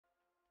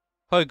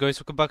Hi guys,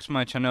 welcome back to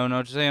my channel.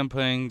 Now today I'm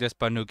playing this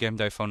brand new game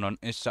that I found on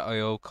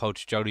itch.io called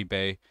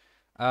Jollibae.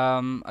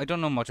 I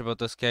don't know much about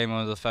this game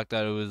other than the fact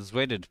that it was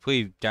rated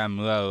pretty damn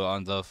low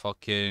on the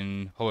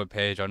fucking horror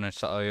page on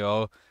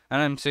itch.io,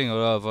 and I'm seeing a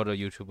lot of other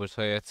YouTubers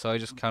play it, so I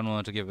just kinda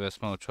wanted to give it a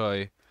small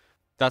try.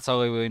 That's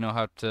all I really know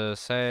how to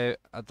say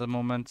at the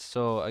moment,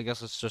 so I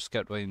guess let's just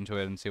get right into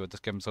it and see what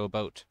this game's all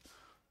about.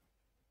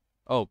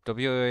 Oh,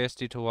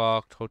 WASD to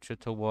walk, touch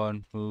it to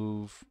one,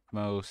 move,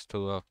 mouse to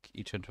look,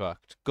 each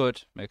interact.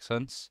 Good, makes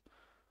sense.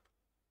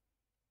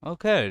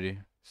 Okay,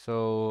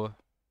 so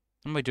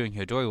what am I doing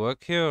here? Do I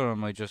work here or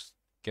am I just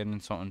getting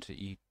something to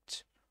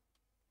eat?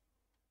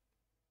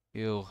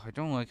 Ew, I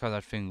don't like how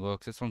that thing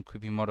looks. It's one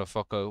creepy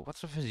motherfucker.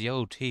 What's with his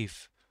yellow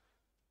teeth?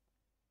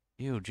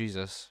 Ew,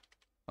 Jesus.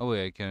 Oh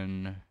wait, I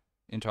can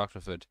interact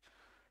with it.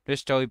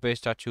 This Jollibae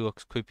statue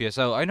looks creepy as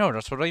hell. I know,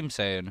 that's what I'm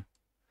saying.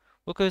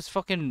 Look at his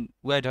fucking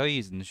red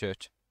eyes and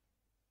shit.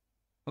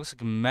 Looks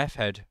like a meth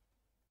head.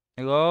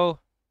 Hello?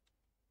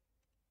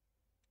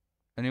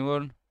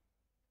 Anyone?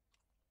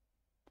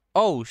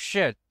 Oh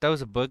shit, that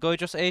was a burger I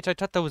just ate? I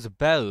thought that was a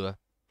bell.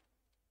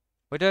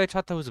 Why did I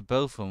thought that was a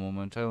bell for a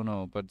moment? I don't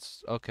know, but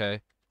it's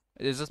okay.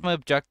 Is this my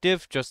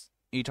objective? Just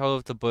eat all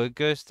of the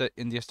burgers that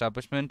in the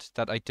establishment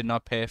that I did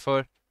not pay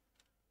for?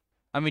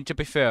 I mean, to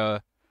be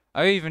fair,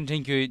 I even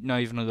think you're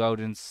not even allowed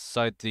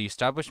inside the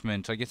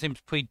establishment. Like, it seems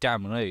pretty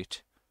damn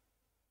late.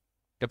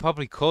 They're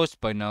probably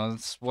closed by now.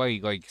 That's why,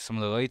 like, some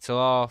of the lights are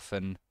off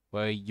and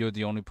why you're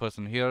the only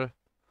person here.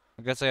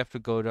 I guess I have to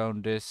go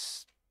down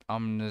this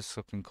ominous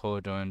looking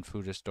corridor and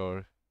through this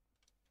door.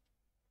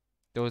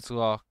 Though it's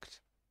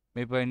locked.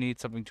 Maybe I need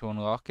something to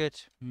unlock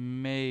it?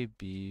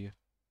 Maybe.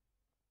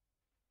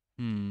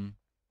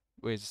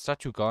 Wait, is the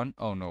statue gone?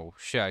 Oh no.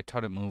 Shit, I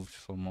thought it moved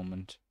for a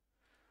moment.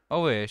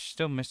 Oh wait, I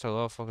still missed a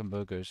lot of fucking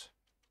burgers.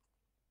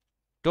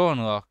 Door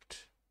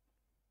unlocked.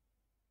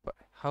 But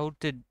how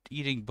did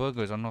eating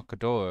burgers unlock a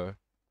door?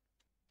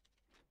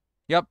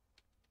 Yep.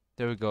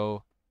 There we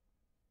go.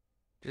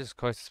 Jesus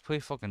Christ, it's pretty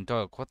fucking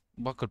dark.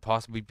 What could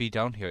possibly be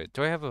down here?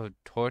 Do I have a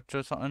torch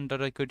or something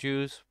that I could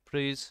use,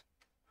 please?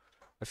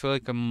 I feel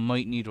like I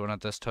might need one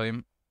at this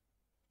time.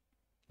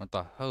 What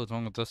the hell is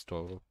wrong with this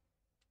door?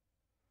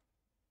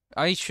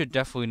 I should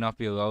definitely not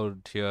be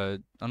allowed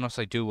here unless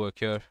I do work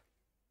here.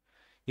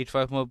 Eat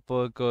 5 more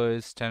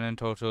burgers, 10 in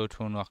total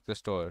to unlock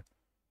this door.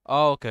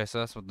 Oh, okay, so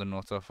that's what the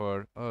notes are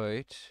for.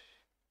 Alright.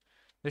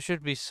 There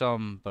should be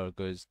some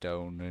burgers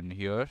down in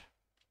here.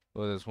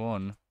 Oh, there's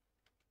one.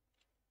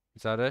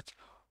 Is that it?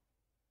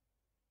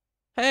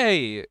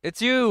 Hey,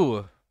 it's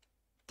you!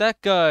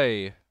 That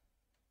guy!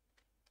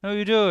 How are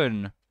you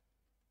doing?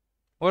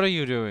 What are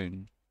you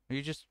doing? Are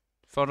you just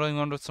following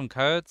on with some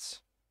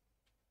cards?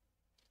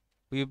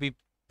 Will you be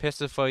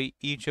pissed if I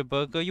eat your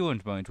burger? You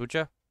wouldn't mind, would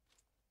you?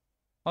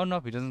 Oh no,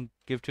 he doesn't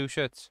give two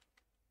shits.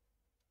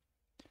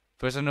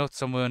 There's a note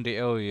somewhere in the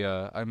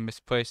area. I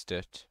misplaced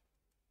it.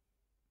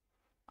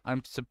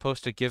 I'm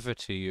supposed to give it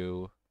to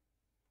you.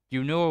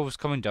 You knew I was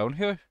coming down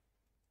here?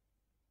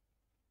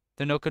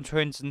 The note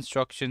contains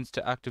instructions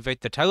to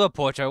activate the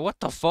teleporter. What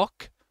the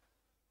fuck?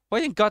 Why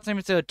in God's name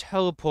is there a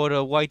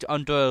teleporter right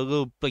under a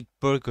little, like,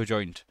 burger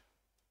joint?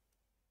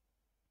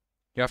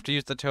 You have to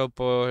use the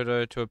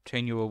teleporter to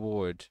obtain your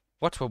reward.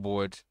 What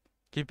reward?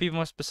 Can you be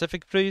more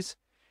specific, please?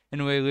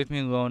 Anyway, leave me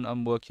alone.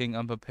 I'm working.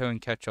 I'm preparing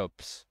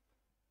ketchups.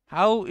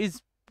 How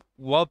is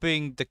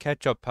rubbing the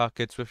ketchup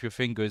packets with your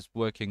fingers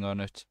working on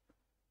it?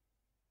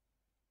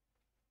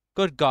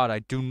 Good God, I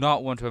do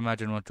not want to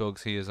imagine what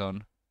drugs he is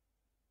on.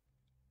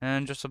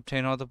 And just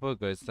obtain all the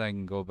burgers,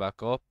 then go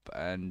back up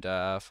and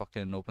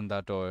fucking open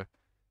that door.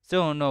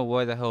 Still don't know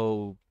why the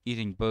hell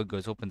eating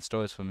burgers opens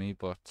doors for me,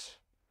 but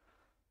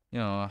you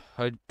know,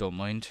 I don't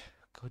mind.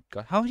 Good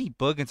God, how many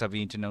burgers have I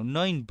eaten now?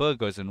 9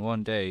 burgers in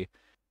one day.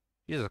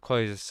 Jesus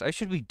Christ, I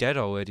should be dead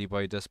already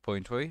by this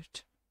point,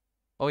 right?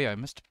 Oh yeah, I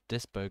missed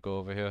this burger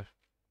over here.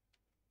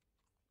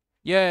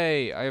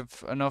 Yay! I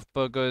have enough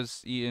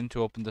burgers eaten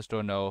to open this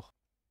door now.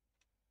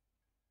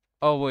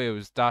 Oh wait, it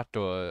was that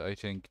door, I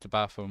think, the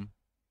bathroom.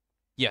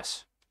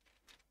 Yes.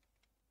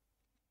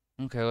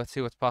 Okay, let's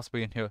see what's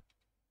possibly in here.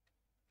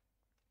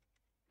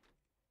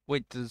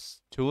 Wait,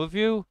 there's 2 of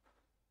you?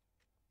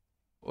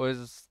 Or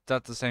is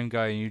that the same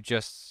guy and you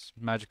just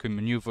magically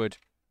maneuvered?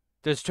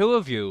 There's 2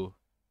 of you!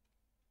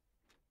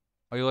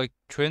 Are you like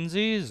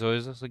twinsies, or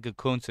is this like a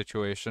clone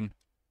situation?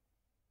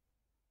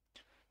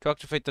 To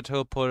activate the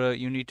teleporter,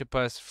 you need to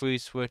press 3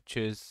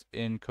 switches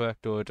in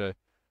correct order.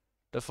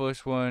 The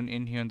first one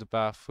in here in the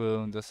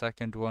bathroom, the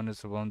second one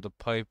is around the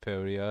pipe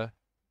area.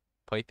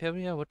 Pipe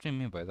area? What do you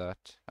mean by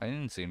that? I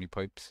didn't see any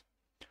pipes.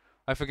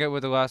 I forget where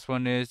the last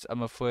one is,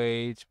 I'm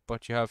afraid,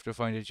 but you have to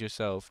find it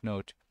yourself.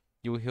 Note,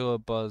 you will hear a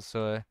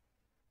buzzer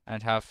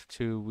and have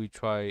to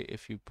retry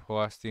if you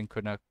press the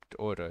incorrect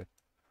order.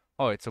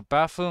 Alright, so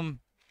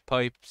bathroom,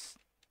 pipes,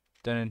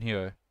 then in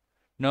here.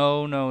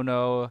 No, no,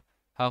 no.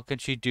 How can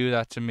she do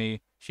that to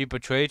me? She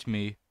betrayed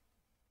me.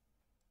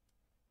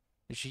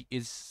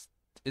 Is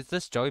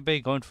this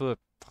Jollibae going through a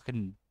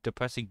fucking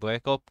depressing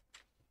breakup?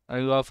 I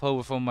love her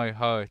with all my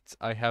heart.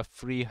 I have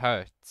 3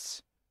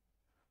 hearts.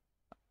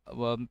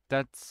 Well,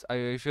 that's.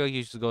 I feel like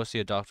you should go see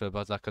a doctor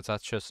about that, 'cause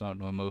that's just not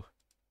normal.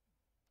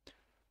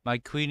 My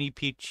queenie,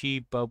 peachy,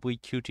 bubbly,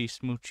 cutie,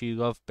 smoochy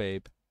love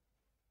babe.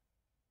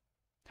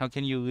 How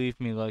can you leave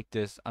me like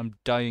this? I'm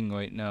dying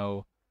right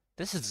now.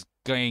 This is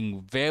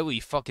getting very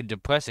fucking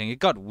depressing. It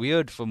got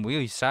weird from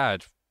really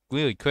sad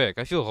really quick.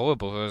 I feel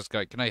horrible for this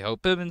guy. Can I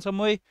help him in some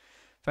way?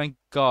 Thank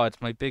God,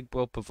 my big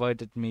bro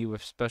provided me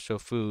with special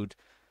food.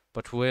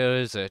 But where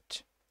is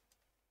it?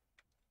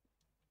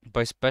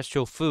 By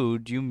special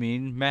food, you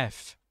mean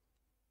meth.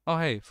 Oh,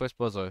 hey, first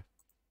buzzer.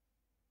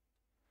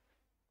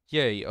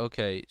 Yay,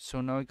 okay.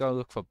 So now I gotta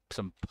look for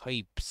some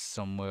pipes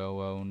somewhere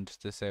around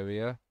this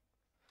area.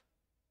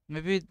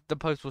 Maybe the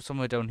pipes were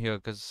somewhere down here,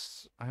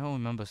 because I don't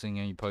remember seeing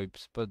any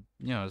pipes. But,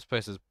 you know, this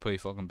place is pretty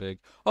fucking big.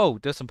 Oh,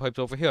 there's some pipes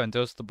over here, and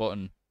there's the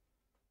button.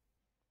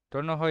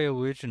 Don't know how I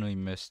originally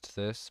missed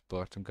this,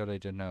 but I'm glad I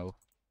did now.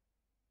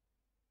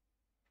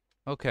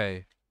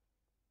 Okay.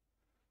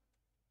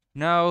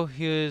 Now,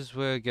 here's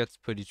where it gets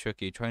pretty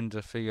tricky, trying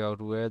to figure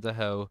out where the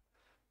hell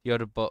the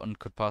other button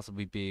could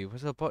possibly be.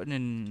 Was there a button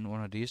in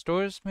one of these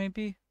doors,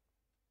 maybe?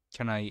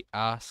 Can I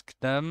ask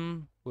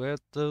them where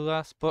the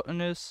last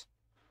button is?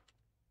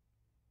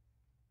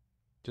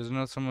 There's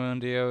not somewhere in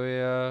the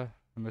area.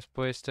 I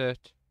misplaced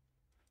it.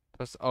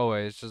 Plus, oh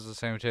wait, it's just the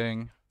same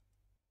thing.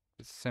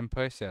 It's the same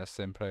place? Yeah,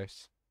 same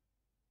place.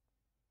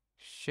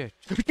 Shit.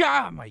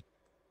 Ah, my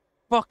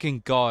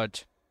fucking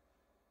god.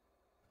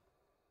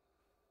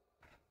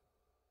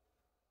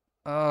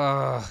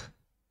 Ugh.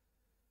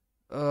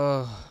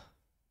 Ugh.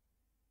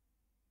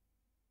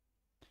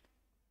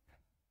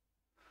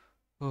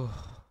 Ugh.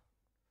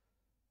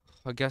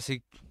 I guess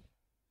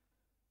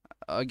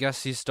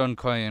he's done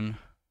crying.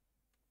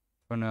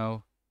 For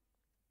now.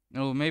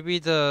 Oh, maybe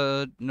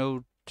the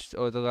note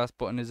or the last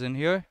button is in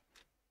here?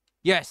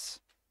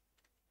 Yes!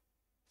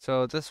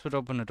 So this would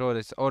open the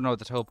door. Oh no,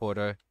 the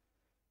teleporter.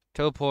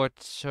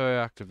 Teleport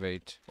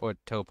activate. Or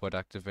teleport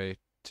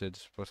activated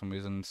for some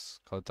reason it's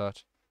called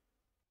that.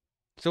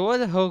 So where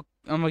the hell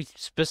am I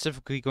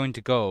specifically going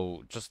to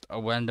go? Just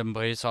a random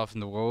place off in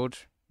the road?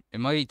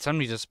 It might send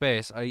me to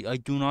space. I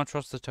do not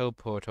trust the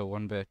teleporter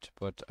one bit,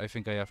 but I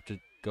think I have to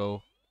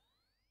go.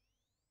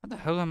 Where the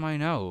hell am I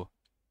now?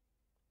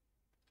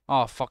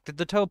 Oh fuck, did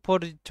the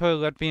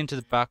teleporter let me into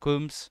the back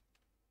rooms?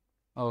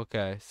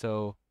 Okay,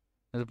 so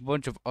there's a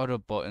bunch of other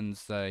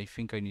buttons that I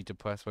think I need to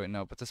press right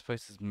now, but this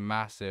place is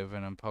massive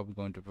and I'm probably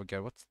going to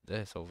forget. What's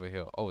this over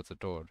here? Oh, it's a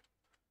door.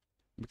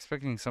 I'm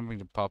expecting something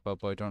to pop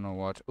up, but I don't know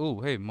what.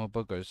 Oh, hey, more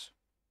buggers.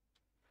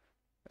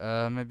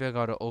 Maybe I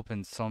gotta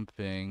open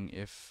something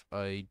if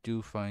I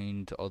do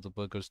find all the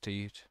burgers to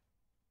eat.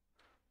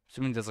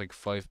 Assuming there's like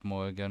 5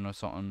 more again or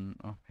something.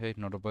 Oh, hey,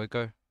 another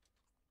burger.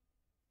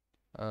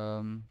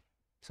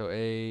 So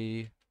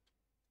A.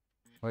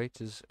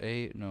 Wait, is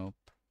A? Nope.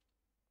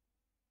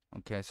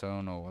 Okay, so I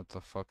don't know what the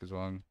fuck is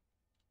wrong.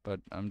 But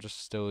I'm just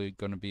still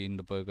gonna be in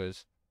the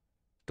burgers.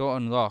 Door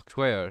unlocked.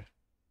 Where?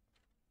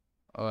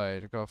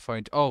 Alright, I gotta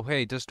find. Oh,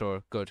 hey, this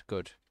door. Good,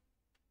 good.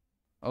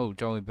 Oh,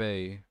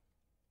 Jollibae.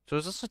 So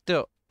is this like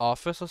the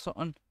office or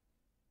something?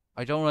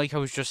 I don't like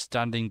how he's just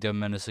standing there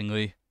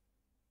menacingly.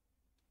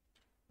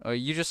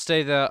 You just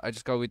stay there. I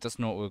just gotta read this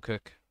note real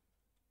quick.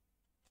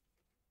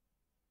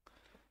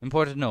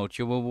 Important note,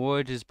 your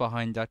reward is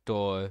behind that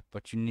door,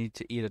 but you need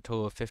to eat a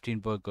total of 15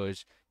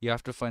 burgers. You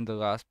have to find the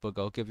last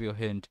burger. I'll give you a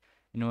hint.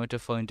 In order to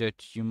find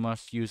it, you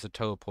must use a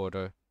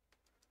teleporter.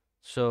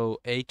 So,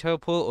 A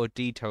teleport or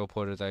D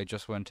teleporter that I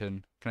just went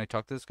in? Can I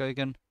talk to this guy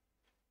again?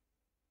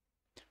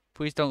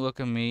 Please don't look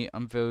at me.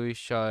 I'm very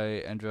shy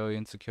and very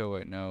insecure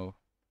right now.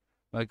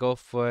 My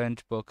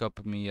girlfriend broke up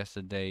with me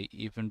yesterday,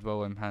 even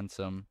though I'm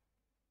handsome.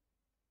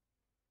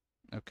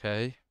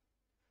 Okay.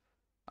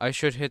 I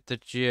should hit the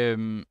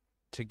gym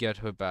to get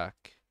her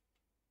back.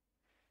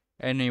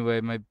 Anyway,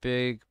 my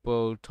big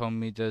bro told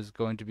me there's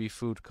going to be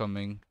food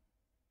coming.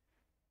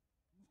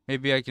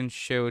 Maybe I can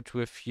share it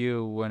with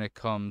you when it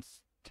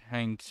comes.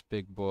 Thanks,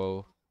 big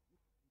bro.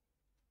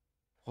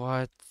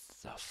 What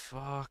the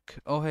fuck?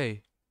 Oh,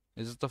 hey.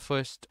 Is it the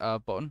first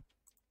button?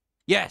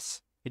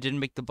 Yes! It didn't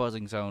make the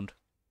buzzing sound.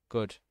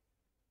 Good.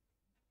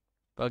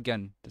 But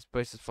again, this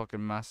place is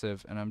fucking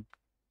massive, and I'm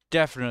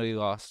definitely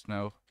lost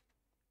now.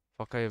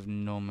 Fuck, I have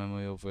no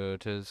memory of where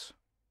it is.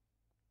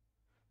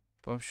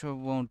 But I'm sure it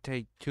won't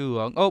take too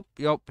long. Oh,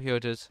 yup, here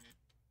it is.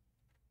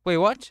 Wait,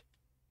 what?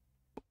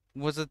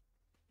 Was it?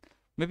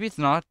 Maybe it's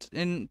not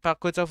in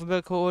backwards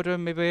alphabetical order.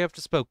 Maybe I have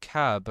to spell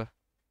cab.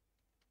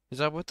 Is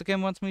that what the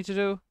game wants me to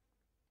do?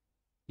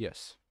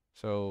 Yes.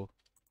 So,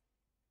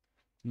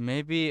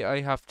 maybe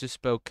I have to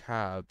spell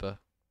cab.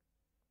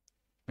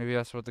 Maybe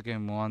that's what the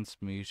game wants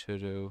me to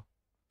do.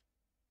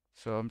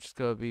 So I'm just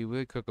gonna be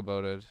really quick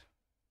about it.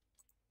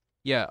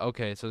 Yeah,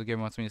 okay, so the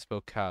game wants me to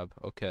spell cab.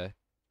 Okay.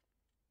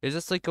 Is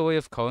this like a way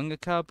of calling a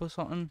cab or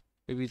something?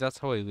 Maybe that's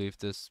how I leave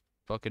this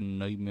fucking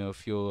nightmare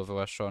fuel of a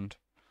restaurant.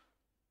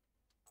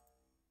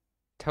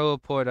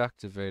 Teleport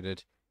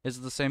activated. Is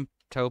it the same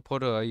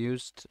teleporter I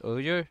used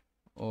earlier?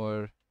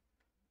 Or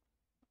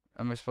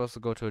am I supposed to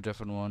go to a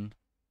different one?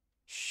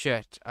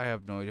 Shit, I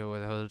have no idea where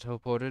the hell the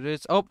teleporter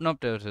is. Oh, nope,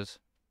 there it is.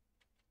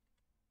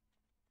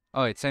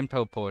 Alright, same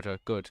teleporter.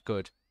 Good,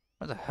 good.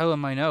 Where the hell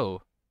am I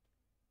now?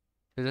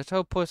 Did the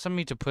teleporter send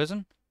me to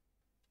prison?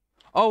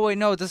 Oh, wait,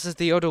 no, this is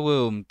the other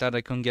room that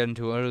I couldn't get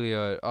into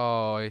earlier.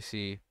 Oh, I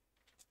see.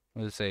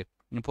 What does it say?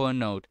 Important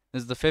note.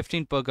 This is the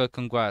 15th burger,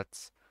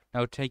 congrats.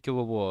 Now take your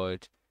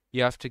reward.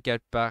 You have to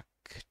get back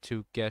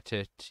to get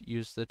it.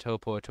 Use the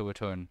teleporter to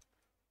return.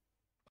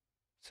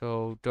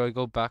 So, do I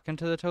go back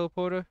into the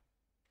teleporter?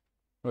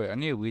 Wait, I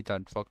need to read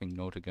that fucking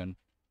note again.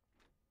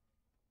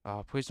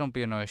 Oh, please don't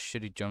be another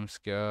shitty jump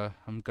scare.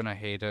 I'm gonna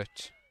hate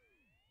it.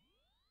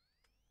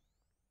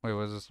 Wait,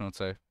 what does this note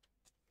say?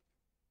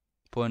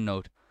 Important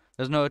note.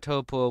 There's no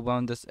teleport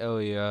around this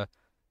area.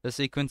 The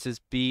sequence is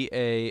B,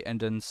 A, and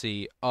then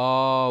C.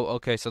 Oh,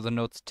 okay, so the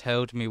notes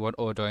told me what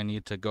order I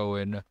need to go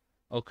in.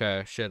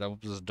 Okay, shit, I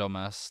was a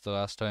dumbass the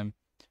last time.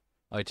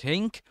 I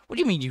think? What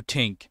do you mean you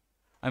think?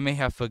 I may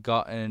have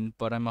forgotten,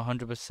 but I'm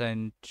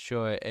 100%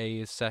 sure A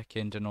is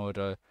second in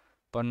order.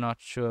 But I'm not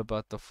sure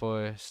about the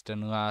first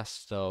and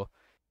last, though.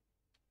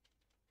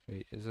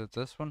 Wait, is it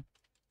this one?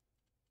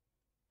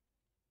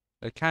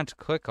 I can't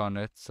click on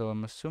it, so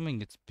I'm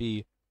assuming it's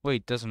B.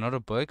 Wait, there's another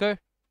burger?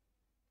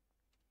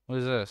 What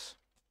is this?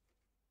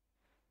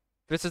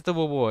 This is the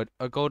reward,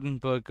 a golden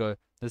burger,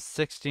 the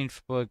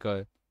 16th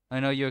burger. I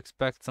know you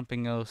expect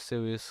something else,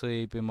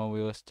 seriously, be more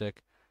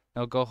realistic.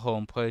 Now go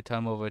home, play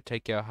time over,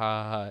 take care,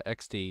 ha ha ha,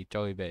 XD,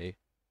 Jollibae.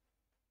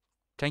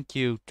 Thank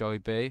you,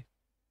 Jollibae.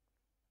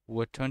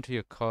 Return to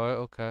your car,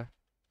 okay.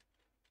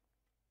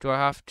 Do I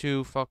have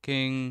to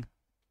fucking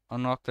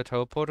unlock the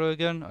teleporter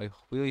again? I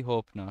really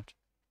hope not.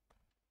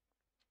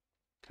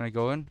 Can I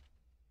go in?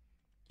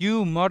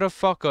 You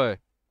motherfucker!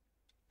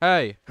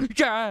 Hey!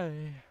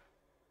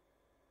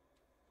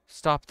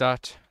 Stop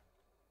that.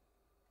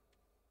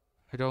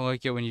 I don't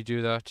like it when you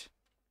do that.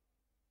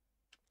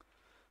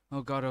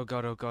 Oh god, oh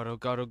god, oh god, oh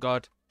god, oh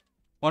god.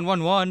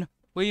 111?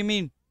 What do you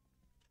mean?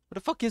 What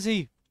the fuck is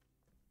he?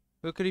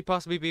 Where could he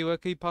possibly be? Where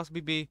could he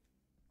possibly be?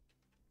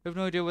 I have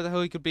no idea where the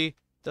hell he could be.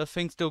 The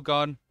thing's still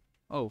gone.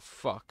 Oh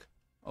fuck.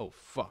 Oh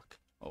fuck.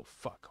 Oh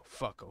fuck. Oh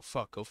fuck. Oh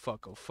fuck. Oh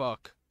fuck. Oh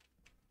fuck.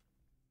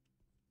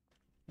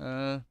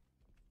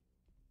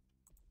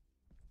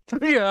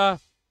 Yeah.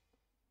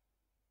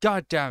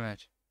 God damn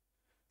it.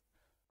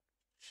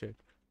 Shit.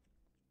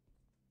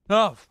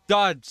 Oh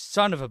god,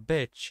 son of a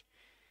bitch.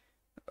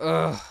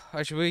 Ugh,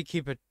 I should really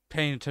keep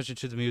paying attention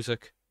to the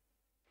music.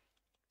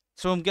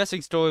 So I'm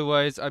guessing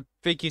story-wise, I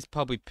think he's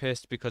probably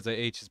pissed because I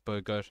ate his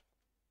burger.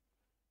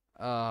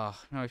 Now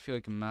I feel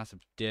like a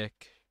massive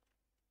dick.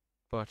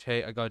 But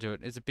hey, I gotta do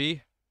it. Is it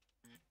B?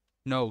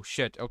 No,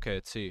 shit. Okay,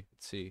 it's C.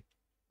 It's C.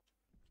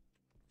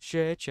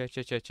 Shit.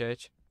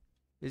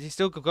 Is he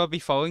still gonna be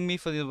following me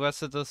for the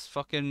rest of this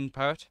fucking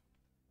part?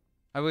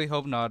 I really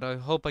hope not. I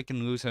hope I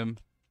can lose him.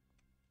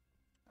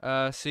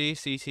 C.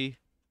 C.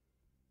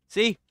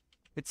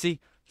 It's C.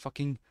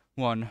 Fucking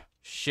 1.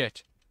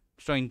 Shit.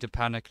 I'm starting to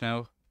panic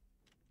now.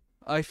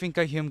 I think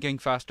I hear him getting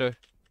faster.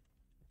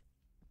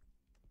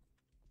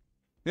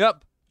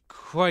 Yep.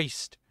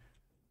 Christ.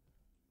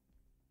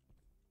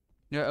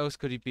 Where else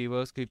could he be? Where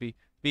else could he be?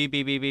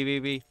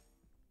 B.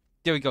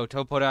 There we go.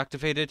 Teleport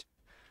activated.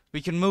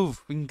 We can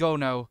move. We can go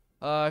now.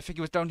 I think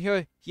it was down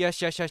here.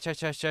 Yes.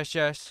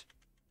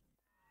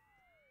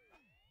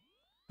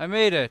 I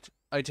made it.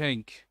 I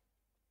think.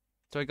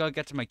 So I gotta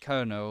get to my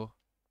car now.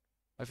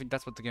 I think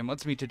that's what the game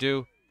wants me to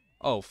do.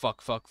 Oh,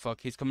 fuck.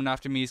 He's coming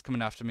after me.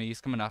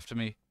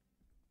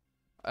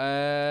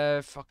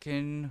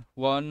 Fucking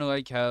 1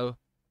 like hell.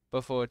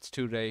 Before it's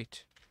too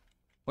late.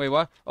 Wait,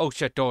 what? Oh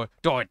shit, door.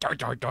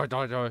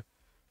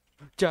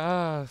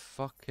 Ah,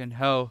 fucking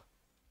hell.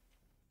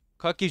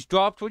 Cookies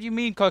dropped? What do you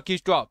mean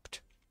cookies dropped?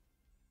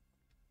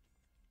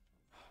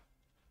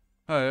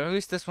 Alright, at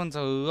least this one's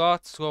a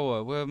lot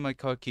slower. Where are my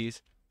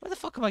cookies? Where the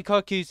fuck are my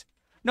cookies?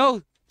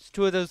 No! There's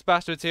 2 of those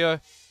bastards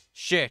here.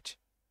 Shit.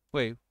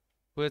 Wait,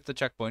 where's the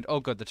checkpoint? Oh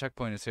good, the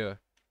checkpoint is here.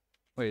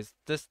 Wait, is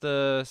this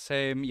the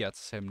same? Yeah,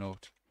 it's the same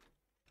note.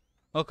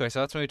 Okay,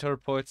 so that's my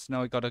teleports.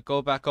 Now I gotta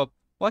go back up.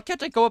 Why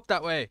can't I go up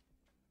that way?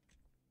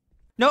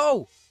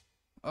 No!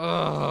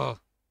 Ugh.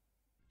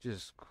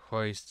 Jesus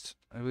Christ.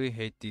 I really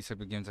hate these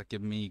type of games that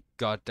give me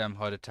goddamn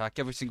heart attack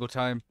every single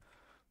time.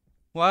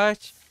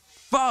 What?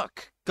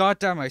 Fuck!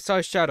 Goddamn, I saw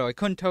a shadow. I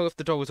couldn't tell if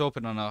the door was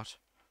open or not.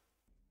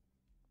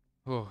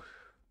 Oh.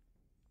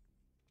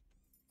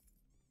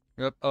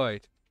 Yep,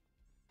 alright.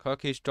 Car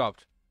keys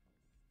dropped.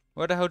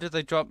 Where the hell did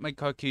they drop my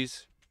car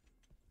keys?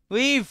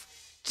 Leave!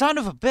 Son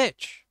of a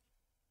bitch!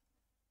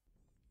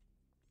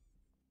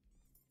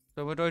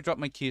 So where do I drop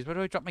my keys?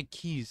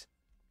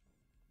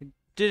 It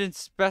didn't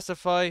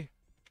specify.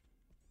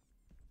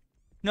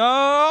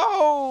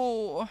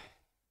 No!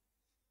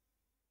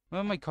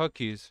 Where are my car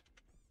keys?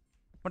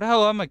 What the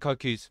hell are my car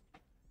keys?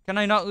 Can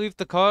I not leave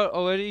the car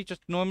already?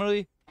 Just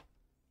normally?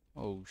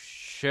 Oh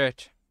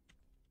shit.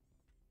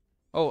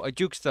 Oh, I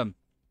juked them.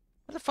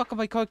 Where the fuck are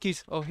my car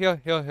keys? Oh, here.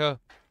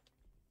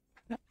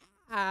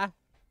 Ah.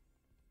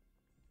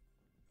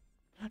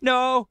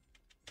 No!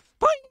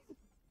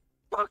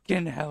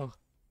 Fucking hell.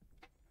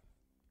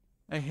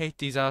 I hate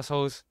these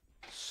assholes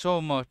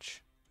so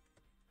much.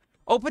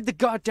 Open the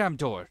goddamn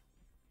door.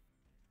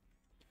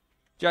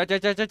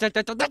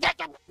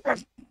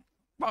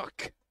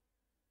 Fuck.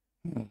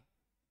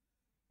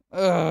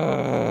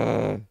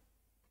 I'm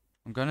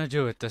gonna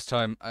do it this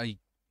time.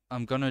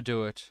 I'm gonna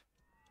do it.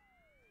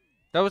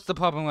 That was the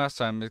problem last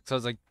time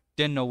because I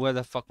didn't know where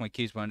the fuck my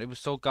keys went. It was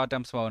so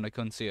goddamn small and I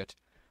couldn't see it.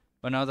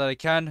 But now that I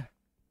can,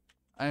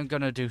 I'm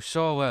gonna do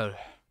so well.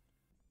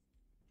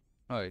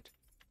 Right.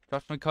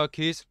 Dropped my car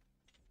keys.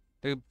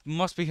 They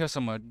must be here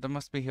somewhere. They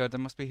must be here. They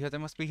must be here. They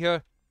must be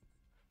here.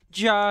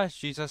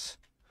 Jesus.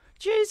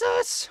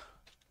 Jesus!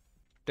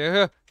 They're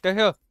here. They're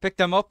here. Pick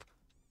them up.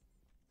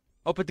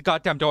 Open the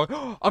goddamn door.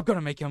 I'm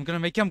gonna make it. I'm gonna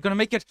make it. I'm gonna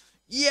make it.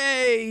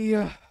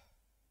 Yay!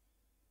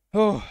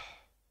 Oh.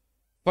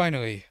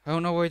 Finally. I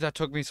don't know why that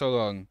took me so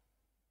long.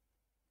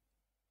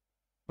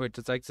 Wait,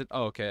 does exit?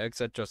 Oh, okay.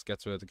 Exit just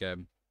gets rid of the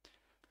game.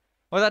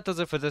 Well, that does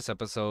it for this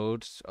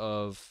episode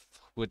of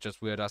with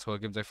just weird asshole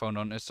games I found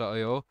on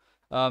itch.io.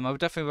 I would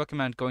definitely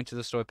recommend going to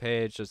the store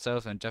page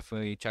itself and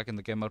definitely checking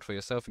the game out for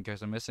yourself in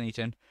case I miss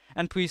anything.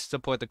 And please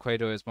support the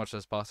creator as much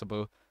as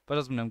possible. But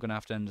as I'm going to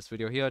have to end this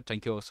video here.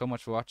 Thank you all so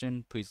much for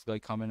watching. Please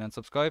like, comment, and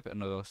subscribe.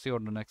 And I'll see you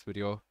on the next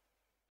video.